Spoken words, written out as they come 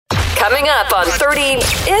Coming up on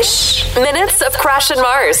 30-ish minutes of Crash and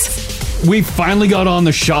Mars. We finally got on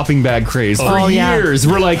the shopping bag craze. For years,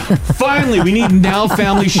 we're like, finally, we need Now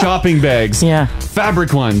Family shopping bags. Yeah.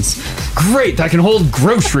 Fabric ones. Great, that can hold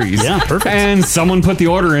groceries. Yeah, perfect. And someone put the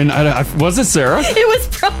order in. Was it Sarah? It was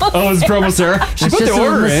promo. Oh, it was promo Sarah. She It's put the just a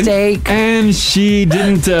order in, mistake. and she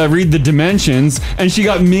didn't read the dimensions, and she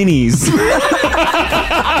got minis.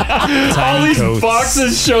 All these totes.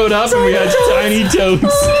 boxes showed up, and we had tiny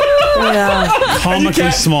totes. Yeah.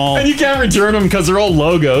 Comically small. And you can't return them because they're all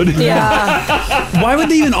logoed. Yeah. Why would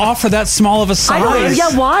they even offer that small of a size? I don't know.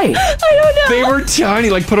 Yeah, why? I don't know. They were tiny,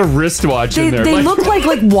 like put a wristwatch in there. They like, look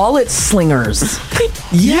like wallet slingers.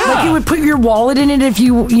 Yeah. Like you would put your wallet in it if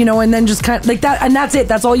you know, and then just kind of like that, and that's it.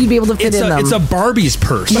 That's all you'd be able to fit in them. It's a Barbie's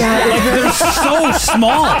purse. Yeah. Like, they're so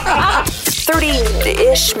small.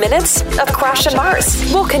 30-ish minutes of Crash and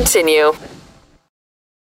Mars. We'll continue.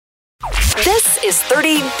 This is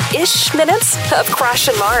 30-ish minutes of Crash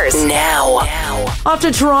and Mars. Now. Off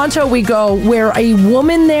to Toronto we go, where a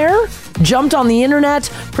woman there jumped on the internet,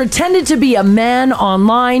 pretended to be a man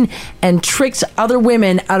online, and tricked other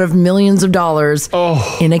women out of millions of dollars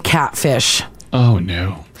in a catfish. Oh,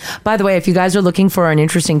 no. By the way, if you guys are looking for an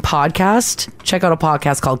interesting podcast, check out a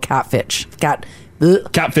podcast called Catfish.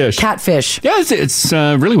 Catfish. Catfish. Yeah, it's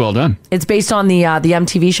really well done. It's based on the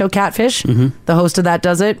MTV show Catfish. The host of that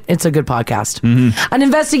does it. It's a good podcast. An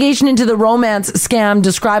investigation into the romance scam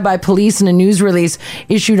described by police in a news release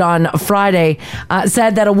issued on Friday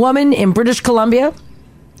said that a woman in British Columbia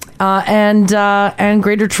and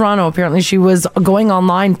Greater Toronto, apparently she was going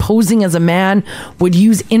online posing as a man, would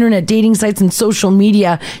use internet dating sites and social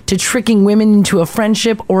media to tricking women into a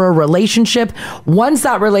friendship or a relationship. Once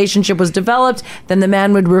that relationship was developed, then the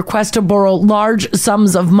man would request to borrow large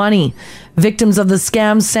sums of money. Victims of the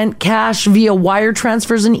scam sent cash via wire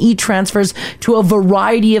transfers and e-transfers to a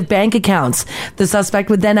variety of bank accounts. The suspect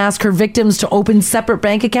would then ask her victims to open separate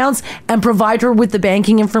bank accounts and provide her with the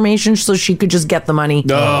banking information so she could just get the money.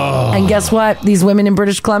 And guess what? These women in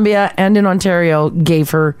British Columbia and in Ontario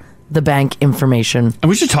gave her the bank information. And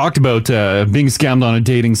we should talk about being scammed on a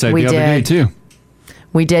dating site the other day, too.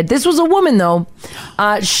 We did. This was a woman, though.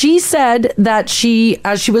 She said that she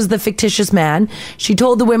was the fictitious man. She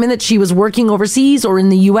told the women that she was working overseas or in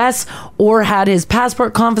the U.S. or had his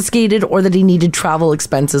passport confiscated or that he needed travel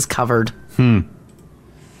expenses covered.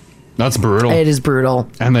 That's brutal. It is brutal.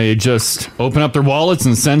 And they just open up their wallets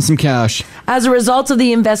and send some cash. As a result of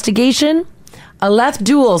the investigation, Aleph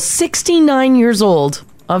Duel, 69 years old,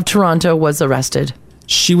 of Toronto, was arrested.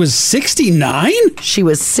 She was 69? She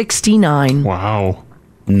was 69. Wow.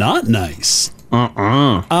 Not nice.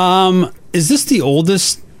 Uh-uh. Is this the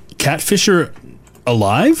oldest catfisher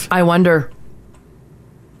alive? I wonder.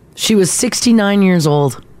 She was 69 years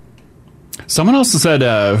old. Someone else said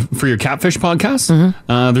for your catfish podcast,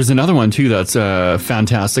 there's another one too that's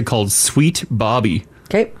fantastic called Sweet Bobby.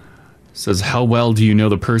 Okay. Says, how well do you know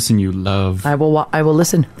the person you love? I will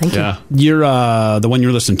listen. Thank you. You're the one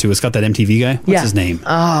you're listening to. It's got that MTV guy. What's his name?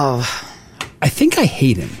 Oh. I think I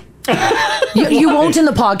hate him. You won't in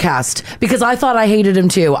the podcast because I thought I hated him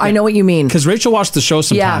too. I know what you mean. Because Rachel watched the show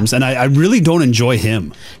sometimes, and I really don't enjoy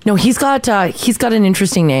him. No, he's got an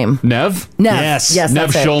interesting name. Nev? Yes. Yes.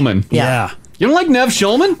 Nev that's it. Schulman. Yeah. You don't like Nev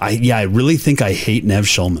Schulman? I really think I hate Nev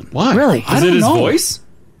Schulman. Why? Really? Is it his voice?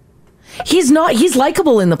 He's not. He's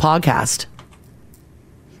likable in the podcast.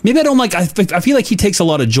 Maybe I don't like. I feel like he takes a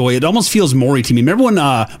lot of joy. It almost feels Maury to me. Remember when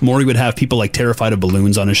Maury would have people like terrified of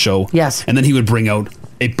balloons on his show? Yes. And then he would bring out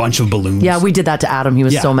a bunch of balloons. Yeah, we did that to Adam. He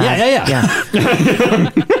was so mad.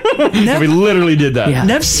 Yeah. We literally did that. Yeah.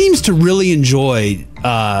 Nev seems to really enjoy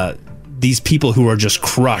these people who are just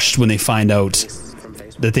crushed when they find out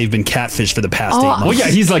that they've been catfished for the past 8 months. Well, yeah,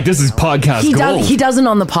 he's like, this is podcast gold. He doesn't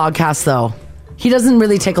on the podcast though. He doesn't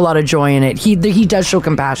really take a lot of joy in it. He does show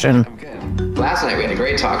compassion. Last night we had a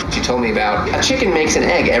great talk. She told me about a chicken makes an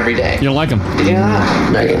egg every day. You don't like him? Did you know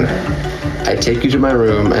that? Megan, I take you to my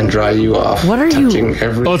room and dry you off. What are you?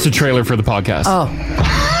 Oh, it's a trailer for the podcast. Oh.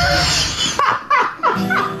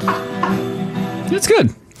 It's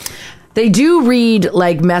good. They do read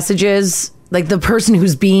like messages, like the person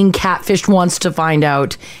who's being catfished wants to find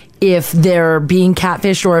out if they're being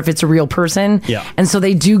catfished or if it's a real person. Yeah. And so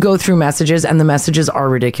they do go through messages, and the messages are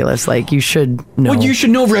ridiculous. Like, you should know. Well, you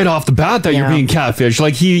should know right off the bat that you're being catfished.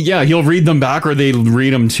 Like, he'll read them back, or they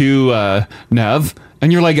read them to Nev.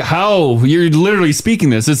 And you're like, how? You're literally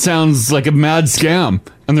speaking this. It sounds like a mad scam.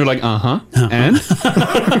 And they're like, And?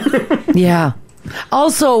 Yeah.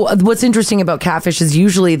 Also, what's interesting about catfish is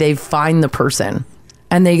usually they find the person.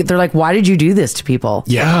 And they're like, why did you do this to people?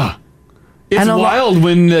 Yeah. It's wild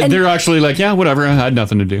when they're actually like, yeah, whatever, I had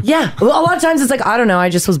nothing to do. Yeah. Well, a lot of times it's like, I don't know, I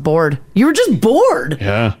just was bored. You were just bored.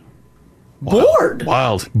 Yeah. Bored.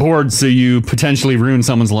 Wild. Bored, so you potentially ruin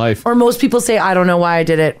someone's life. Or most people say, I don't know why I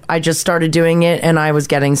did it. I just started doing it and I was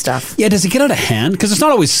getting stuff. Yeah, does it get out of hand? Because it's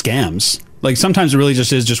not always scams. Like sometimes it really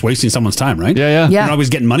just is just wasting someone's time, right? Yeah. Yeah. You're not always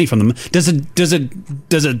getting money from them. Does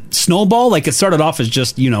it snowball? Like it started off as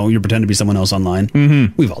just, you pretend to be someone else online.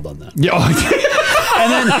 Mm-hmm. We've all done that. Yeah.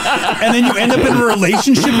 And then you end up in a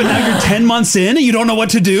relationship and now you're 10 months in and you don't know what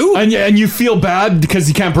to do. And you feel bad because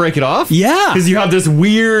you can't break it off? Yeah. Because you have this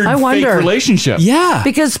weird fake relationship. Yeah.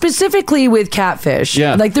 Because specifically with catfish,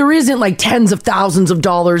 Yeah. like there isn't like tens of thousands of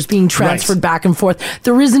dollars being transferred back and forth.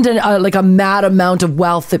 There isn't like a mad amount of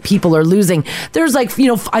wealth that people are losing. There's like,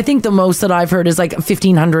 I think the most that I've heard is like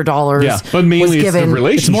 $1,500. Yeah, but mainly it's the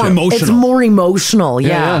relationship. It's more emotional. It's more emotional,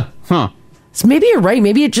 yeah. Huh. So maybe you're right.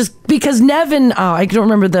 Maybe it just because Nevin, I don't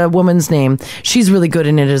remember the woman's name. She's really good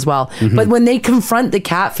in it as well. Mm-hmm. But when they confront the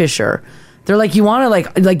catfisher, they're like, you want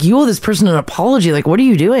to like you owe this person an apology. Like, what are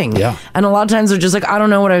you doing? Yeah. And a lot of times they're just like, I don't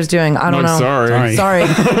know what I was doing. I don't know. Sorry.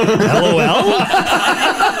 LOL.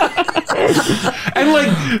 And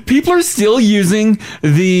like people are still using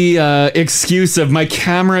the excuse of my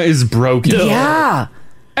camera is broken. Yeah.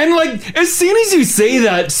 And like, as soon as you say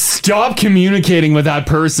that, stop communicating with that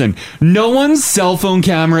person. No one's cell phone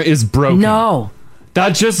camera is broken. No.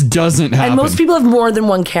 That just doesn't happen. And most people have more than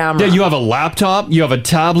one camera. Yeah, you have a laptop, you have a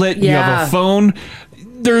tablet, you have Yeah. a phone.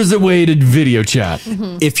 There's a way to video chat.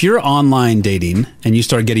 If you're online dating and you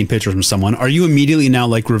start getting pictures from someone, are you immediately now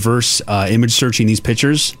like reverse image searching these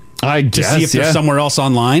pictures? I To guess, see if they're somewhere else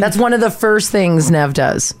online? That's one of the first things Nev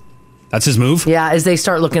does. That's his move? Yeah, is they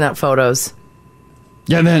start looking at photos.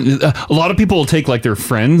 Yeah, and then a lot of people will take like their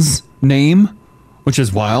friend's name, which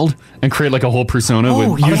is wild, and create like a whole persona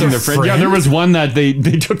with using their friend. Yeah, there was one that they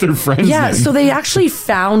took their friend's name. Yeah, so they actually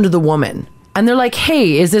found the woman. And they're like,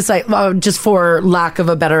 hey, is this like, just for lack of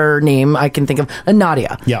a better name I can think of,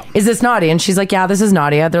 Nadia. Yeah. Is this Nadia? And she's like, yeah, this is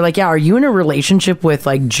Nadia. They're like, yeah, are you in a relationship with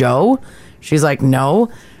like Joe? She's like,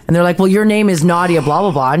 no. And they're like, well, your name is Nadia, blah,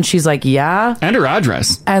 blah, blah. And she's like, yeah. And her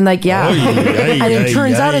address. And like, yeah. And it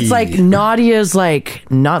turns out it's like Nadia's like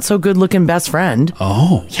not so good looking best friend.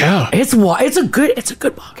 Oh. Yeah. It's a good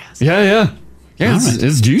podcast. Yeah. Yeah,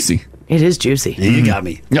 it's juicy. It is juicy. You got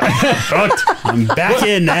me. I'm back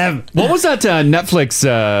in, Nev. What was that Netflix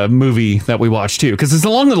movie that we watched too? Because it's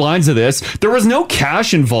along the lines of this. There was no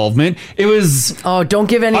cash involvement. It was. Oh, don't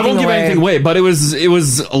give anything away. I won't give anything away, but it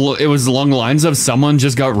was along the lines of someone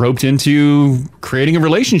just got roped into creating a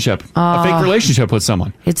relationship, a fake relationship with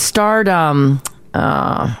someone. It starred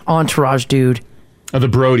Entourage dude. The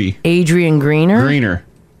Brody. Adrian Grenier.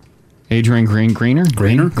 Adrian Grenier?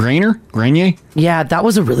 Yeah, that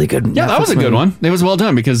was a really good Yeah, that Netflix was a good movie. one. It was well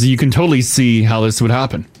done because you can totally see how this would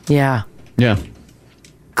happen. Yeah. Yeah.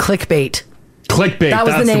 Clickbait. Clickbait. That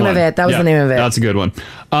was the that's name one. of it. That was the name of it. That's a good one.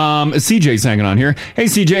 CJ's hanging on here. Hey,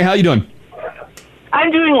 CJ, how you doing?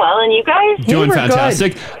 I'm doing well, and you guys? Doing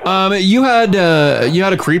fantastic. You had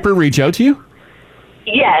a creeper reach out to you?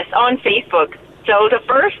 Yes, on Facebook. So the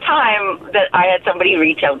first time that I had somebody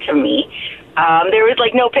reach out to me, there was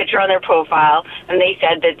like no picture on their profile, and they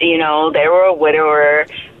said that, they were a widower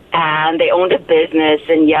and they owned a business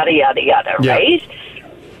and yada, yada, yada, right?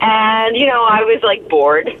 And, I was like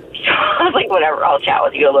bored. So I was like, whatever, I'll chat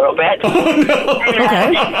with you a little bit. Oh, no.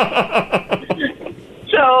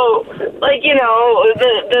 So, like, it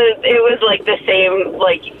was like the same,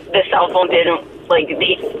 like the cell phone didn't, like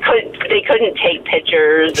they couldn't take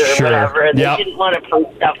pictures or whatever. They didn't want to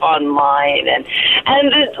post stuff online, and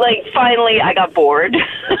like finally I got bored.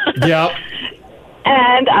 Yeah.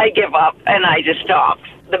 And I give up, and I just stopped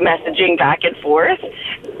the messaging back and forth.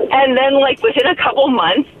 And then, like within a couple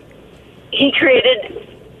months, he created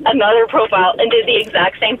another profile and did the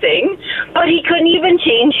exact same thing, but he couldn't even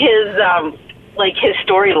change his his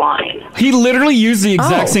storyline. He literally used the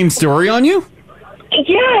exact same story on you?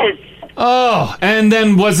 Yes. Oh, and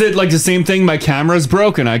then was it like the same thing? My camera's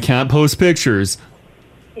broken. I can't post pictures.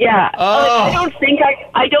 Yeah. Oh.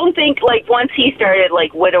 I don't think like once he started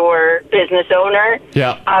like widower business owner.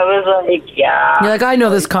 Yeah. I was like, yeah. You're like, I know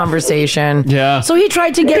this conversation. Yeah. So he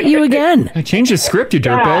tried to get you again. I changed the script, you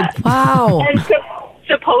dirtbag. Wow. And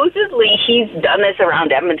supposedly he's done this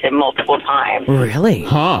around Edmonton multiple times. Really?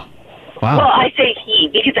 Huh. Wow. Well, I say he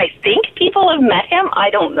because I think people have met him. I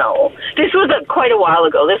don't know. This was quite a while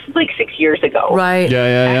ago. This was like 6 years ago. Right.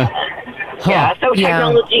 Yeah. Yeah, so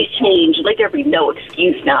technology's changed. Like, there'd be no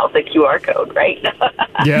excuse now. It's the QR code, right?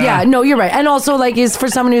 Yeah, no, you're right. And also, like, is for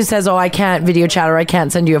someone who says, "Oh, I can't video chat or I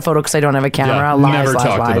can't send you a photo because I don't have a camera." Lies, never lies,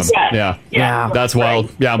 talk lies. to them. Yeah. That's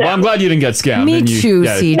wild. Yeah, well, I'm glad you didn't get scammed. Me and you, too,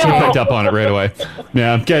 yeah, CJ. You picked up on it right away.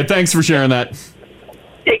 Yeah. Okay. Thanks for sharing that.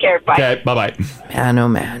 Take care. Bye. Okay. Bye. Man, oh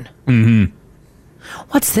man. Mm-hmm.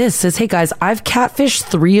 What's this? Says, hey guys, I've catfished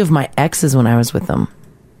 3 of my exes when I was with them.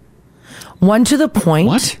 One to the point.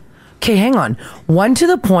 What? Okay, hang on. One to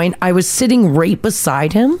the point I was sitting right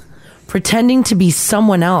beside him, pretending to be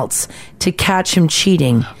someone else to catch him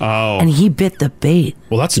cheating. Oh. And he bit the bait.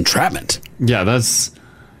 Well, that's entrapment. Yeah, that's.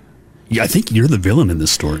 Yeah, I think you're the villain in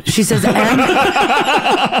this story. She says, and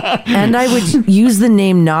I would use the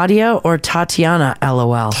name Nadia or Tatiana,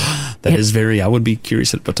 LOL. That is very, I would be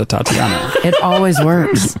curious about Tatiana. It always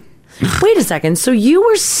works. Wait a second. So you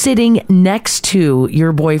were sitting next to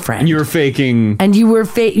your boyfriend. And you were faking. And you were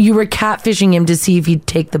catfishing him to see if he'd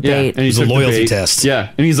take the bait. And It was a loyalty test.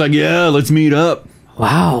 Yeah. And he's like, yeah, let's meet up.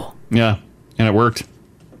 Wow. Yeah. And it worked.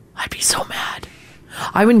 I'd be so mad.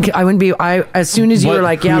 I wouldn't be, as soon as you were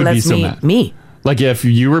like, yeah, Who would be let's so meet mad? me. Like if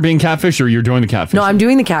you were being catfished or you're doing the catfish? No, I'm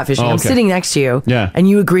doing the catfishing. Oh, I'm okay. sitting next to you. Yeah. And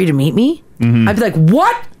you agree to meet me? Mhm. I'd be like,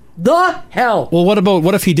 what the hell? Well,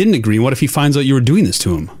 what if he didn't agree? What if he finds out you were doing this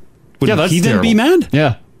to him? Wouldn't that's he then be terrible. mad?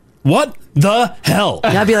 Yeah. What the hell?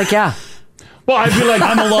 And I'd be like, yeah. Well, I'd be like,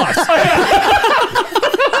 I'm a loss.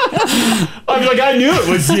 I'd be like, I knew it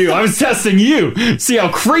was you. I was testing you. See how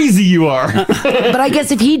crazy you are. But I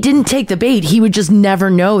guess if he didn't take the bait, he would just never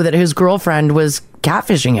know that his girlfriend was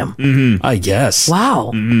catfishing him. Mm-hmm. I guess.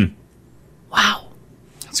 Wow. Mm-hmm. Wow.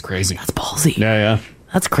 That's crazy. That's ballsy. Yeah.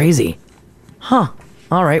 That's crazy. Huh.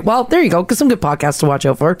 All right. Well, there you go. Some good podcasts to watch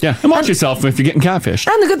out for. Yeah. And watch yourself if you're getting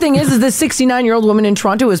catfished. And the good thing is this 69-year-old woman in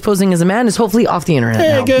Toronto who is posing as a man is hopefully off the internet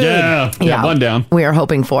now. Good. Yeah. One down. We are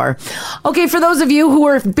hoping for. Okay, for those of you who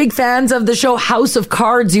are big fans of the show House of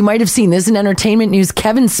Cards, you might have seen this in entertainment news.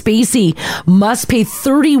 Kevin Spacey must pay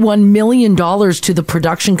 $31 million to the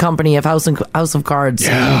production company of House of Cards.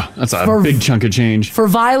 Yeah. That's a big chunk of change. For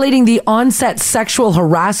violating the on-set sexual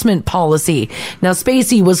harassment policy. Now,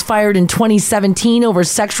 Spacey was fired in 2017 over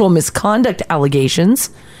sexual misconduct allegations.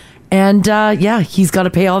 And he's got to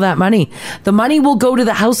pay all that money. The money will go to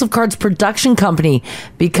the House of Cards production company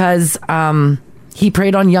because he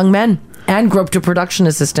preyed on young men and groped a production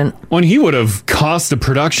assistant. When he would have cost the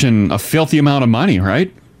production a filthy amount of money,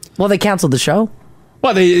 right? Well, they canceled the show.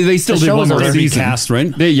 Well, they still The did one show's more over. season. Recast,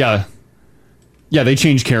 right? They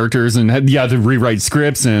changed characters and had to rewrite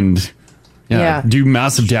scripts and do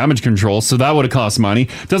massive damage control. So that would have cost money.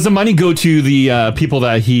 Does the money go to the people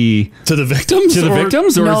that he... To the victims? To the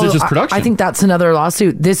victims? Or is it just production? I think that's another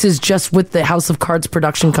lawsuit. This is just with the House of Cards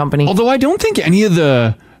production company. Although I don't think any of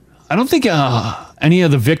the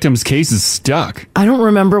victims' cases stuck. I don't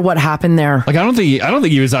remember what happened there. Like I don't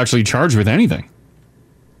think he was actually charged with anything.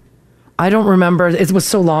 I don't remember. It was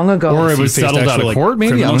so long ago. Or it was settled out of court, maybe?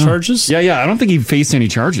 I Criminal don't know. charges? Yeah. I don't think he faced any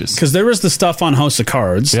charges. Because there was the stuff on House of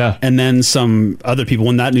Cards. Yeah. And then some other people,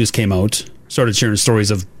 when that news came out, started sharing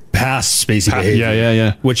stories of past Spacey behavior.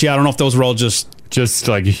 Yeah. Which, I don't know if those were all just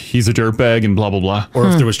like he's a dirtbag and blah, blah, blah. Or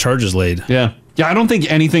if there was charges laid. Yeah. Yeah, I don't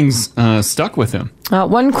think anything's stuck with him.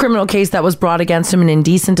 One criminal case that was brought against him, an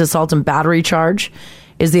indecent assault and battery charge,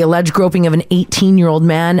 is the alleged groping of an 18-year-old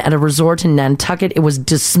man at a resort in Nantucket. It was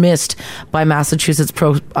dismissed by Massachusetts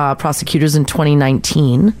prosecutors in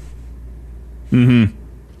 2019. Mm-hmm.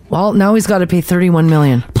 Well, now he's got to pay $31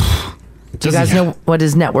 million. Do you guys know what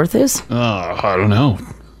his net worth is? I don't know.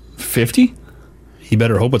 50? He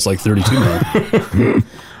better hope it's like 32 million.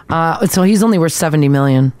 So he's only worth $70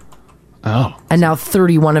 million. Oh. And now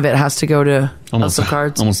 31 of it has to go to Almost House of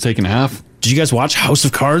Cards. Almost taken half. Did you guys watch House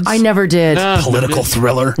of Cards? I never did. Political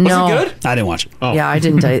thriller. No. Was it good? I didn't watch it. Oh. Yeah, I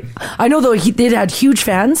didn't. I know though it had huge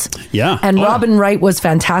fans. Yeah. And Robin Wright was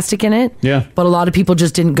fantastic in it. Yeah. But a lot of people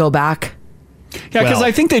just didn't go back. Yeah, because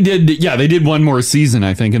I think they did one more season,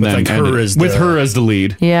 I think, and then like her ended as with the- her as the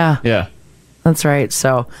lead. Yeah. Yeah. That's right.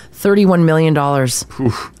 So $31 million.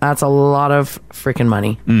 That's a lot of freaking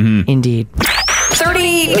money. Mm-hmm. Indeed.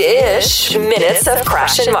 30-ish minutes of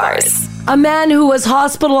Crash and Mars. A man who was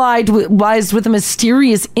hospitalized with a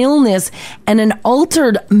mysterious illness and an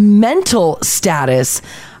altered mental status.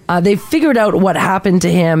 They figured out what happened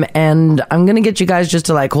to him, and I'm going to get you guys just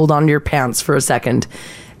to hold on to your pants for a second.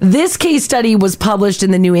 This case study was published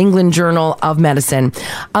in the New England Journal of Medicine.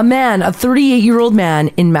 A 38-year-old man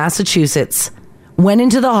in Massachusetts, went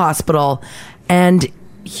into the hospital and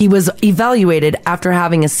he was evaluated after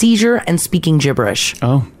having a seizure and speaking gibberish.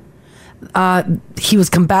 Oh. He was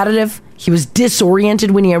combative. He was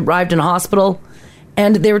disoriented when he arrived in hospital,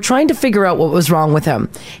 and they were trying to figure out what was wrong with him.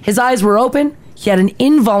 His eyes were open. He had an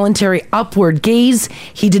involuntary upward gaze.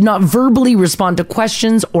 He did not verbally respond to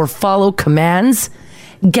questions or follow commands.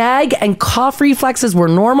 Gag and cough reflexes were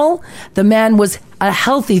normal. The man was a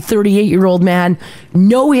healthy 38-year-old man.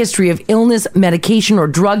 No history of illness, medication, or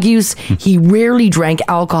drug use. He rarely drank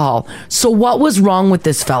alcohol. So what was wrong with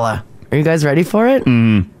this fella? Are you guys ready for it?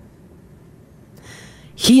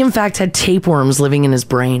 He, in fact, had tapeworms living in his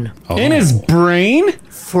brain. In his brain?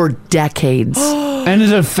 For decades. And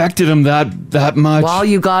it affected him that much. Well,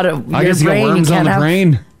 you got it. I guess you got worms on the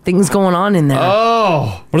brain. Things going on in there.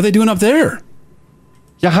 Oh. What are they doing up there?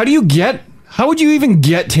 Yeah, how would you even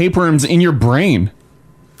get tapeworms in your brain?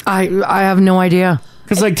 I have no idea.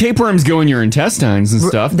 Because like tapeworms go in your intestines and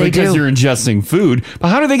stuff They because do. you're ingesting food. But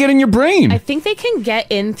how do they get in your brain? I think they can get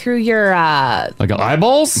in through your Like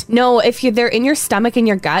eyeballs? No, if they're in your stomach and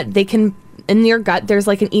your gut, they can. In your gut, there's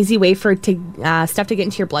like an easy way for stuff to get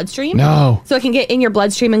into your bloodstream. No. So it can get in your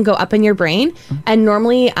bloodstream and go up in your brain. And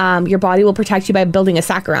normally, your body will protect you by building a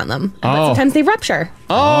sac around them. But sometimes they rupture.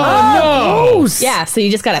 Oh, no. Gross. Yeah, so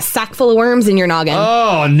you just got a sack full of worms in your noggin.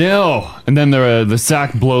 Oh, no. And then the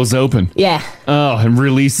sac blows open. Yeah. Oh, and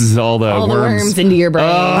releases all the All worms. the worms into your brain.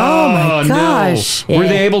 Oh, my gosh. No. Were Yeah.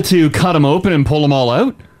 they able to cut him open and pull them all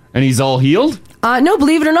out? And he's all healed? No,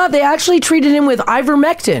 believe it or not, they actually treated him with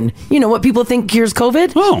ivermectin. You know what people think cures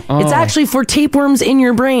COVID? It's actually for tapeworms in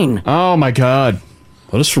your brain. Oh, my God.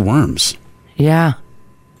 What is for worms? Yeah.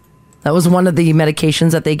 That was one of the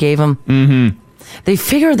medications that they gave him. Mm-hmm. They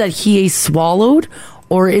figured that he swallowed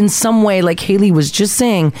or in some way, like Haley was just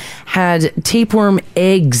saying, had tapeworm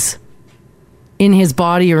eggs in his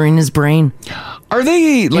body or in his brain. Are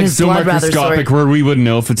they like his so blood, rather, microscopic sorry. where we wouldn't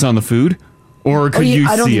know if it's on the food? Or could you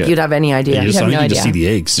I don't see think it? you'd have any idea. You You'd just, have I no think you just see idea.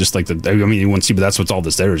 the eggs, just like I mean, you wouldn't see, but that's what's all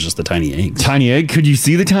that's there is just the tiny eggs. Tiny egg? Could you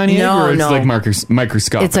see the tiny egg? No, Or it's no. like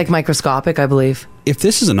microscopic? It's like microscopic, I believe. If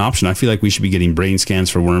this is an option, I feel like we should be getting brain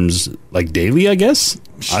scans for worms like daily, I guess.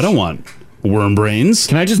 I don't want worm brains.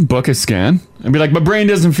 Can I just book a scan? And be like, my brain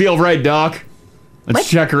doesn't feel right, doc. Let's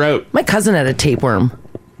check her out. My cousin had a tapeworm.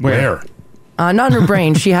 Where? Not in her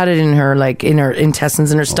brain. She had it in her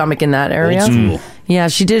intestines, in her stomach, in that area. Old school. Yeah,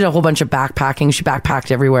 she did a whole bunch of backpacking. She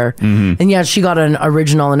backpacked everywhere. And yeah, she got an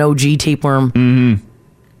OG tapeworm.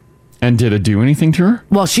 And did it do anything to her?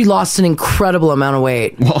 Well, she lost an incredible amount of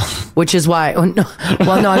weight, which is why. I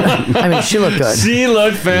mean, she looked good. She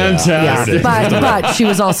looked fantastic. But she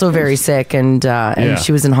was also very sick, and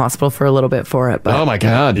she was in hospital for a little bit for it. But Oh my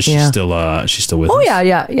God. Is she still with oh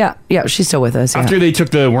us? yeah, she's still with us. After they took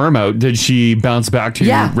the worm out, did she bounce back to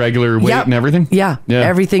Yeah. regular weight Yeah. and everything? Yeah,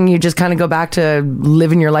 everything. You just kind of go back to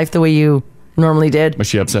living your life the way you normally did. Was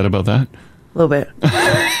she upset about that? A little bit.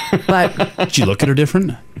 But Did you look at her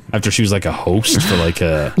different after she was like a host for like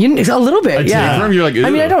a a little bit, A yeah. tapeworm? You're like, I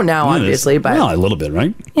mean, I "Ew." don't now, obviously, but well, a little bit,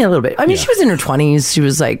 right? yeah, a little bit. I mean, she was in her 20s. She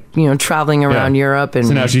was like, traveling around Europe, and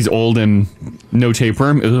So now she's old and no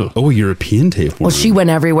tapeworm? Ugh. Oh, European tapeworm. well, she went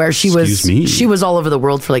everywhere. She Excuse me. she was all over the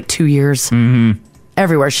world for like 2 years. Mm-hmm.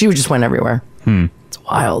 Everywhere. She just went everywhere. It's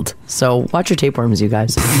wild. So watch your tapeworms, you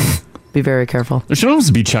guys. Be very careful. There should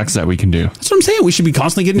always be checks that we can do. That's what I'm saying. We should be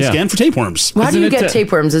constantly getting Yeah. scanned for tapeworms. How do Isn't you it, get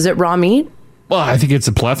tapeworms? Is it raw meat? Well, I think it's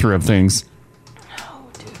a plethora of things.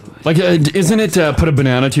 Like, isn't it put a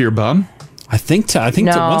banana to your bum? I think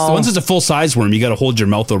No. once it's a full size worm, you got to hold your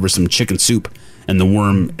mouth over some chicken soup, and the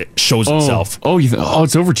worm shows itself. Oh,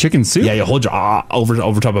 it's over chicken soup? Yeah, you hold your over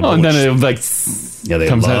top of. Oh, and then it like yeah, they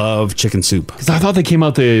comes love chicken soup. Because I thought they came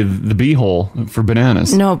out the beehole for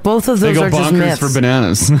bananas. No, both of They those go are just bonkers myths. for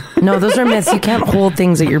bananas. No, those are myths. You can't hold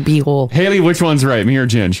things at your beehole. Haley, which one's right, me or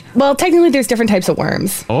Ginge? Well, technically, there's different types of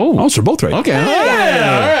worms. Oh, so we're both right. Okay,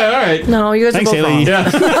 all right. No, you guys Thanks, are both Haley. wrong.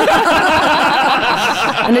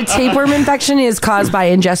 And a tapeworm infection is caused by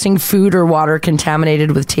ingesting food or water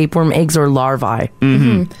contaminated with tapeworm eggs or larvae.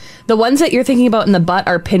 Mm-hmm. The ones that you're thinking about in the butt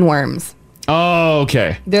are pinworms. Oh,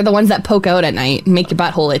 okay. They're the ones that poke out at night and make your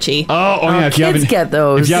butthole itchy. Oh, yeah. If you kids have get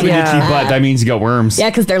those. If you have an Yeah. itchy butt, that means you got worms. Yeah,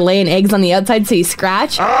 because they're laying eggs on the outside, so you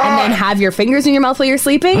scratch and then have your fingers in your mouth while you're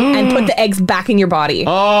sleeping and put the eggs back in your body.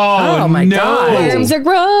 Oh, my no. God. Worms are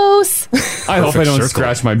gross. I hope I Perfect don't circle.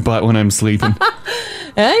 scratch my butt when I'm sleeping.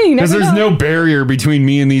 Hey, you Because never there's know. no barrier between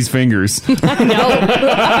me and these fingers. Good thing I'm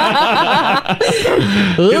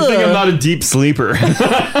not a deep sleeper.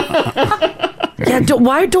 Yeah,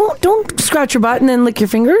 don't scratch your butt and then lick your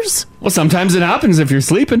fingers. Well, sometimes it happens if you're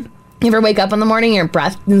sleeping. You ever wake up in the morning, your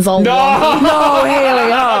breath is all No, lumpy? No,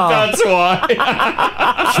 Haley. Oh. That's why.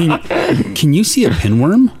 Can you see a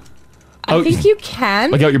pinworm? I think you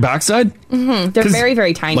can. Like out your backside? They're very,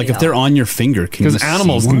 very tiny. Like if they're on your finger, can you Because see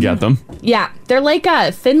animals can one? get them. Yeah, they're like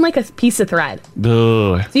thin like a piece of thread.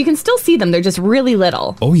 Ugh. So you can still see them. They're just really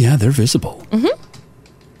little. Oh yeah, they're visible.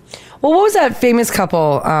 Well, what was that famous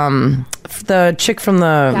couple? The chick from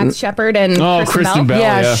the Dax Shepard and Kristen Bell.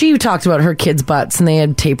 yeah, she talked about her kids' butts and they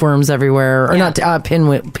had tapeworms everywhere, or not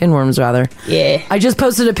pinworms rather. Yeah, I just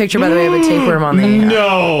posted a picture by the way of a tapeworm on the.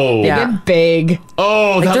 No. Yeah, they're big.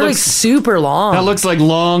 Oh, like, that they're looks like super long. That looks like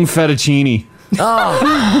long fettuccine. Oh,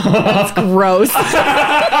 that's gross.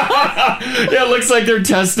 Yeah, it looks like they're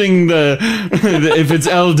testing the if it's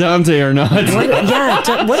al dente or not.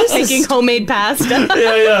 What is making this? homemade pasta?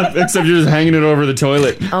 Yeah. Except you're just hanging it over the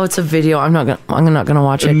toilet. Oh, it's a video. I'm not gonna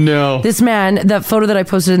watch it. No. This man, that photo that I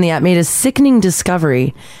posted in the app, made a sickening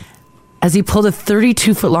discovery as he pulled a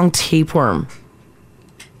 32-foot long tapeworm.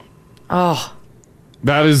 Oh,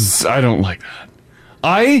 That is, I don't like that.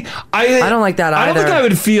 I don't like that I don't either. think I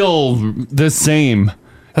would feel the same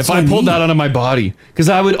if I pulled that out of my body, because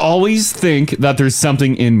I would always think that there's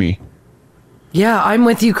something in me. yeah, I'm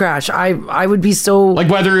with you, Crash. I would be so Like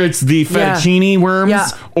whether it's the fettuccine worms Yeah.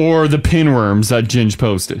 or the pinworms that Ginge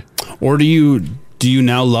posted. Or do you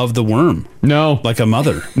now love the worm? No. Like a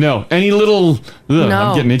mother? No. Any little... No.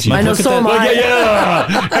 I'm getting itchy. I know, so am I.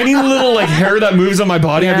 Yeah. Any little like hair that moves on my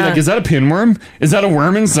body, I'd be Yeah. like, is that a pinworm? Is that a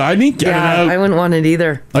worm inside me? Get it out. I wouldn't want it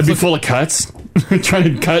either. I'd be full of cuts.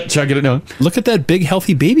 Trying to checking it out. Look at that big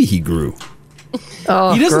healthy baby he grew.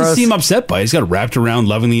 Oh, He doesn't gross. seem upset by it. He's got it wrapped around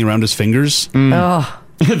lovingly around his fingers. Oh,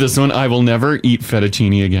 This one, I will never eat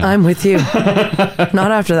fettuccine again. I'm with you.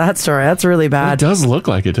 Not after that story. That's really It bad. does look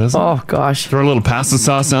like it, doesn't it? Oh gosh. Throw a little pasta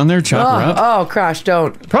sauce on there, chop her up. Oh, Crash,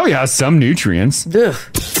 don't. Probably has some nutrients. Ugh.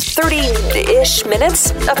 30-ish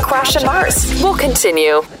minutes of Crash and Mars. We'll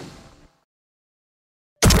continue.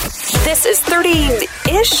 This is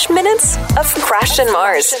 30-ish minutes of Crash and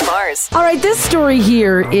Mars. All right, this story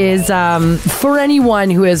here is for anyone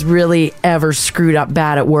who has really ever screwed up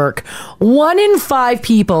bad at work. 1 in 5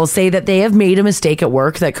 people say that they have made a mistake at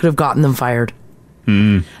work that could have gotten them fired.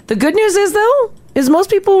 The good news is, though, is most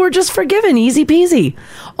people were just forgiven, easy peasy.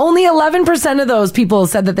 Only 11% of those people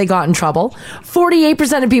said that they got in trouble.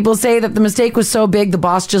 48% of people say that the mistake was so big the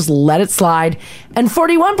boss just let it slide. And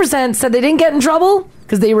 41% said they didn't get in trouble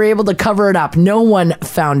because they were able to cover it up. No one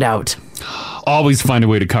found out. Always find a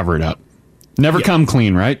way to cover it up. Never come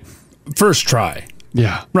clean, right? First try.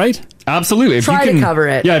 Yeah. Right? Absolutely. If Try you to can cover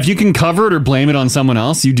it. Yeah, if you can cover it or blame it on someone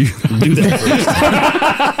else, you do that.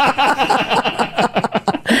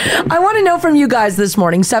 I want to know from you guys this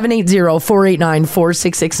morning.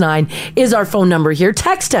 780-489-4669 is our phone number here.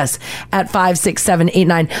 Text us at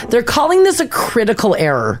 56789. They're calling this a critical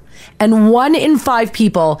error. And 1 in 5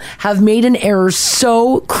 people have made an error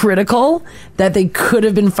so critical that they could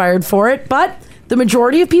have been fired for it. But the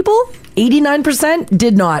majority of people, 89%,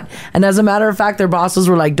 did not. And as a matter of fact, their bosses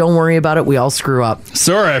were like, don't worry about it. We all screw up.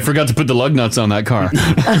 Sorry, I forgot to put the lug nuts on that car.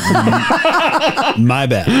 My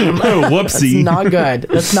bad. Oh, whoopsie. That's not good.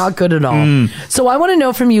 That's not good at all. So I want to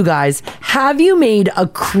know from you guys, have you made a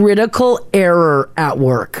critical error at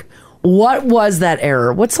work? What was that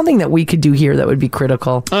error? What's something that we could do here that would be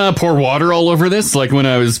critical? Pour water all over this, like when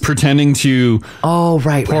I was pretending to pour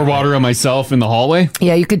water on myself in the hallway.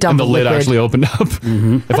 Yeah, you could dump and the a lid liquid. actually opened up.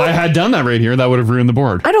 If I had done that right here, that would have ruined the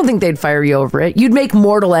board. I don't think they'd fire you over it. You'd make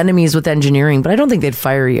mortal enemies with engineering, but I don't think they'd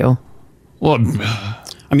fire you. Well,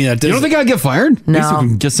 I mean, that you don't think I'd get fired? At least No. we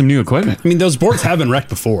can get some new equipment. I mean, those boards have been wrecked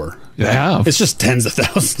before. They have. It's just tens of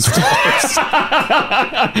thousands of dollars.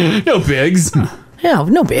 No bigs. Yeah,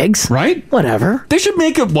 no bigs. Right? Whatever. They should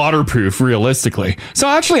make it waterproof, realistically. So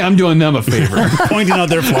actually, I'm doing them a favor. Pointing out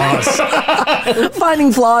their flaws.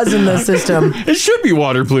 Finding flaws in the system. It should be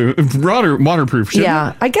waterproof, shouldn't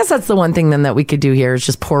Yeah, I guess that's the one thing then that we could do here is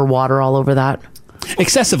just pour water all over that.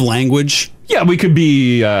 Excessive language. Yeah, we could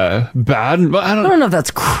be bad, but I I don't know if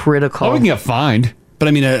that's critical. Oh, we can get fined. But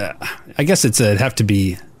I mean, I guess it'd have to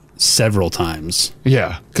be several times.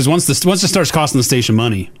 Yeah. Because once it starts costing the station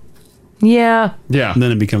money, Yeah. Yeah.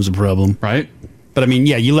 then it becomes a problem. Right? But I mean,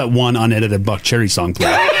 yeah, you let one unedited Buck Cherry song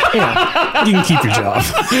play. Yeah. You can keep your job.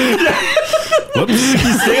 Whoops.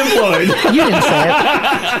 You stay employed. You didn't say it.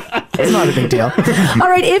 It's not a big deal. All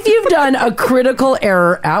right, if you've done a critical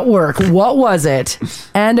error at work, what was it?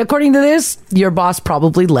 And according to this, your boss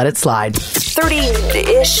probably let it slide.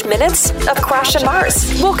 30-ish minutes of Crash and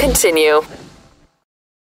Mars. We'll continue.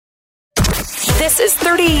 This is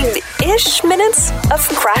 30-ish minutes of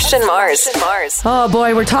Crash and Mars. Oh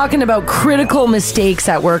boy, we're talking about critical mistakes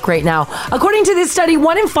at work right now. According to this study,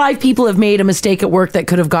 1 in 5 people have made a mistake at work that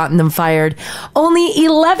could have gotten them fired. Only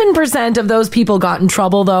 11% of those people got in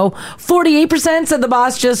trouble, though. 48% said the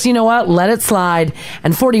boss just, you know what, let it slide.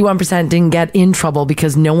 And 41% didn't get in trouble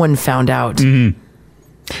because no one found out. Mm-hmm.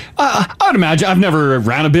 I would imagine, I've never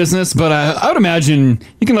ran a business, but I would imagine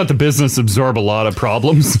you can let the business absorb a lot of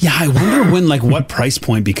problems. Yeah, I wonder when, like, what price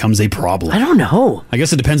point becomes a problem. I don't know. I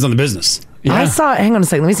guess it depends on the business. I saw, hang on a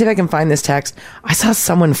second, let me see if I can find this text. I saw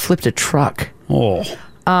someone flipped a truck. Oh.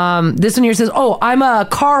 This one here says, I'm a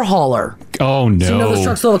car hauler. Oh, no. So you know those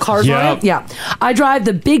trucks with all the cars on it? Yeah. I drive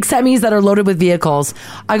the big semis that are loaded with vehicles.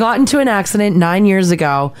 I got into an accident 9 years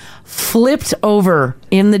ago, flipped over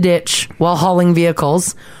in the ditch while hauling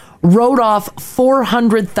vehicles, wrote off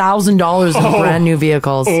 $400,000 in brand new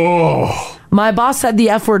vehicles. Oh. My boss said the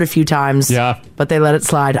F word a few times. Yeah. But they let it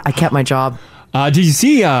slide. I kept my job. Did you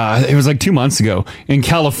see, it was like 2 months ago, in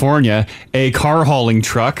California, a car hauling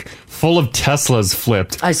truck full of Teslas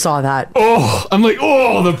flipped. I saw that. Oh, I'm like,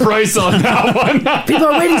 the price on that one. People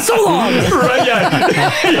are waiting so long. Right,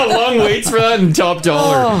 yeah. Long waits for that and top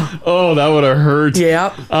dollar. Oh, that would have hurt.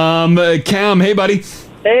 Yeah. Cam, hey, buddy.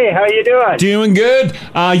 Hey, how you doing? Doing good.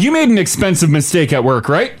 You made an expensive mistake at work,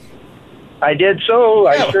 right? I did so.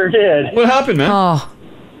 I sure did. What happened, man? Oh.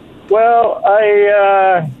 Well,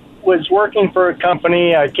 I was working for a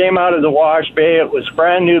company. I came out of the wash bay. It was a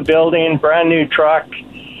brand new building, brand new truck.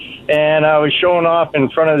 And I was showing off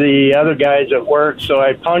in front of the other guys at work, so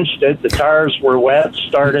I punched it. The tires were wet,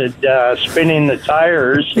 started spinning the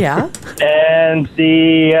tires. Yeah. And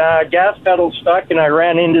the gas pedal stuck, and I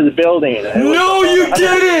ran into the building. No, you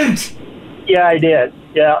didn't! Yeah, I did.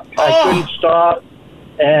 Yeah, I couldn't stop.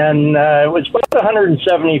 And it was about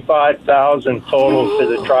 $175,000 total to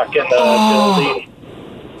the truck and the building.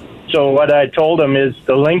 So what I told him is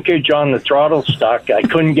the linkage on the throttle stuck. I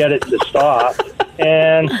couldn't get it to stop,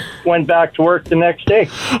 and went back to work the next day.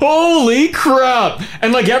 Holy crap!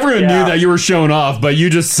 And like everyone knew that you were showing off, but you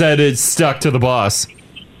just said it stuck to the boss.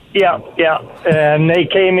 Yeah. And they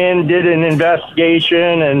came in, did an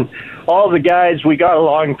investigation, and all the guys, we got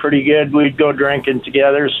along pretty good. We'd go drinking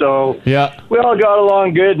together, so we all got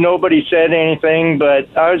along good. Nobody said anything, but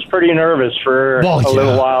I was pretty nervous for a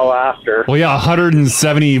little while after. Well, yeah,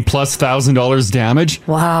 $170,000+ damage.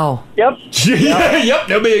 Wow. Yep. Yep,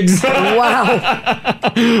 no bigs. Wow.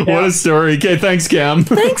 What a story. Okay, thanks, Cam.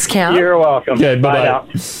 Thanks, Cam. You're welcome. Okay, bye-bye. now.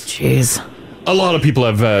 Jeez. A lot of people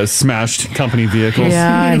have smashed company vehicles.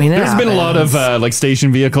 Yeah, I mean, there's been a lot of like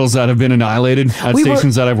station vehicles that have been annihilated at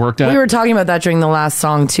stations that I've worked at. We were talking about that during the last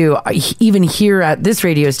song too. Even here at this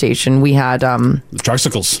radio station, we had the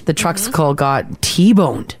Truxicles. The Truxicle got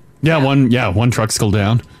T-boned. Yeah, one Truxicle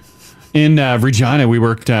down. In Regina, we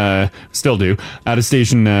worked, still do, at a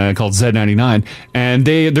station called Z99, and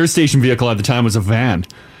their station vehicle at the time was a van.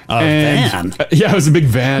 Van? Yeah, it was a big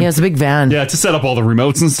van. Yeah, it's a big van. Yeah, to set up all the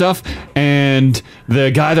remotes and stuff. And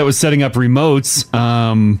the guy that was setting up remotes,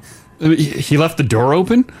 he left the door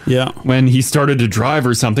open. Yeah. When he started to drive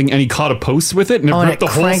or something, and he caught a post with it, and it ripped the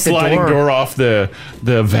whole sliding door off the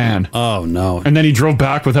van. Oh no! And then he drove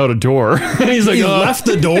back without a door. And he's like, he left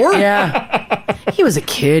the door. Yeah. He was a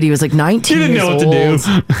kid. He was like 19. He didn't know what to do.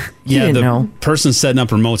 Yeah, the person setting up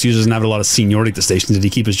remotes usually doesn't have a lot of seniority at the station. Did he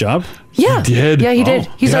keep his job? Yeah. He did. Yeah, he did.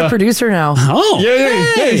 He's our producer now. Oh.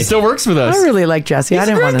 Yeah, he still works with us. I really like Jesse. He's I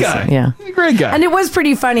didn't a want great to guy. say. Yeah. He's a great guy. And it was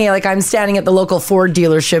pretty funny. Like, I'm standing at the local Ford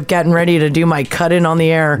dealership getting ready to do my cut in on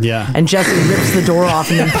the air. Yeah. And Jesse rips the door off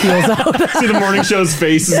and then peels out. See the morning show's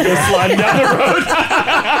faces go sliding down the road.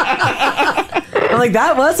 I'm like,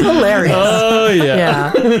 that was hilarious. Oh,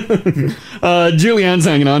 yeah. Julianne's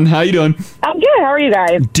hanging on. How you doing? I'm good. How are you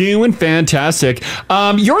guys? Doing fantastic.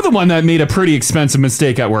 You're the one that made a pretty expensive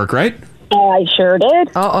mistake at work, right? I sure did.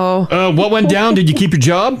 Uh-oh. What went down? Did you keep your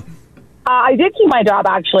job? I did keep my job,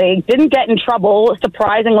 actually. Didn't get in trouble,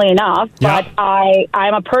 surprisingly enough. But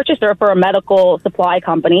I'm a purchaser for a medical supply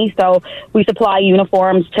company. So we supply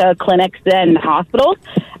uniforms to clinics and hospitals.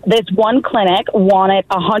 This one clinic wanted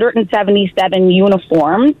 177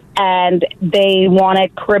 uniforms, and they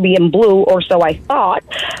wanted Caribbean blue, or so I thought.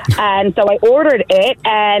 And so I ordered it,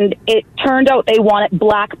 and it turned out they wanted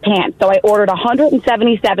black pants. So I ordered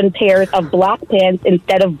 177 pairs of black pants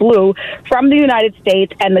instead of blue from the United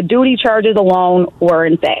States, and the duty charges alone were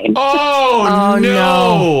insane. Oh,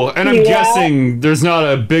 no. And I'm Yeah. guessing there's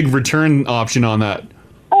not a big return option on that.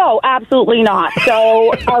 Oh, absolutely not.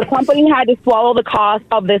 So our company had to swallow the cost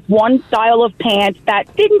of this one style of pants that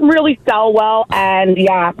didn't really sell well, and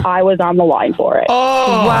yeah, I was on the line for it.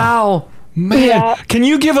 Oh, wow. Man, can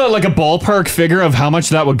you give a ballpark figure of how much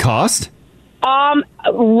that would cost?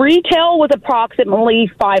 Retail was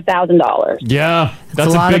approximately $5,000. Yeah,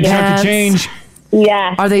 that's a big chunk of change.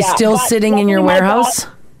 Yeah. Are they still sitting in your warehouse?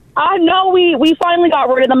 No, we finally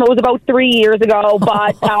got rid of them. It was about 3 years ago,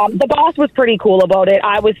 but the boss was pretty cool about it.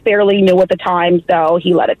 I was fairly new at the time, so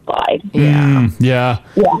he let it slide. Yeah.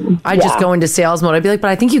 I just go into sales mode. I'd be like,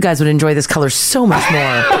 but I think you guys would enjoy this color so much more.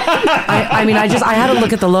 I had to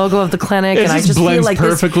look at the logo of the clinic, and I just feel like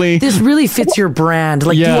perfectly. This really fits your brand.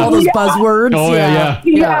 Like, do all those buzzwords. Oh, yeah.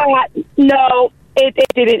 No.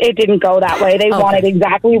 It didn't go that way. They wanted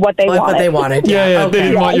exactly what they wanted. What they wanted. Yeah. They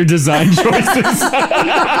didn't want your design choices.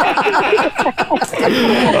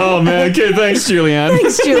 Oh, man. Okay, thanks, Julianne.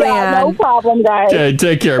 Thanks, Julianne. Yeah, no problem, guys. Okay,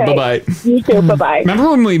 take care. Okay. Bye-bye. You too. Bye-bye.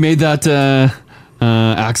 Remember when we made that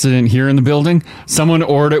accident here in the building? Someone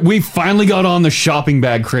ordered. We finally got on the shopping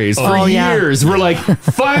bag craze for years. We're like,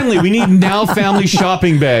 finally, we need Now Family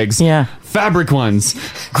shopping bags. Yeah. Fabric ones.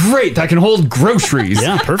 Great. That can hold groceries.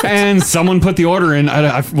 Yeah, perfect. And someone put the order in.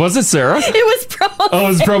 Was it Sarah? It was promo. Oh, it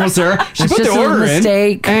was promo Sarah. She It's put the just a order in.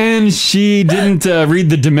 mistake. And she didn't read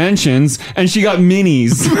the dimensions. And she got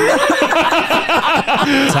minis.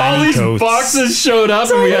 All these boxes showed up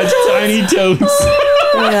and we had tiny totes.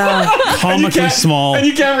 Yeah. Comically small. And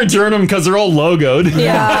you can't return them because they're all logoed.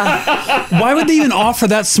 Yeah. Why would they even offer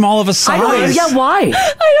that small of a size? Why? I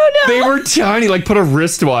don't know. They were tiny, like put a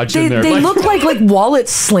wristwatch in there. They look like wallet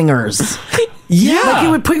slingers. Yeah. Like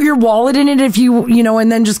you would put your wallet in it if you and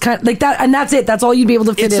then just kind of like that, and that's it. That's all you'd be able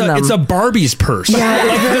to fit in them. It's a Barbie's purse. Yeah.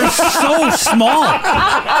 Like, they're so small.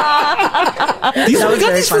 These we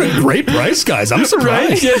got these for a great price, guys. I'm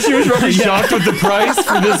surprised. Right? Yeah, she was really shocked with the price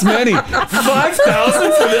for this many.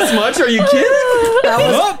 5,000 for this much? Are you kidding?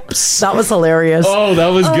 That was hilarious. Oh, that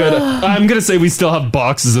was good. I'm gonna say we still have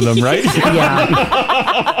boxes of them, right?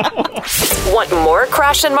 Want more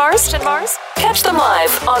Crash and Mars? Catch them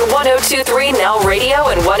live on 102.3 Now Radio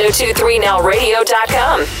and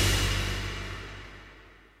 102.3nowradio.com.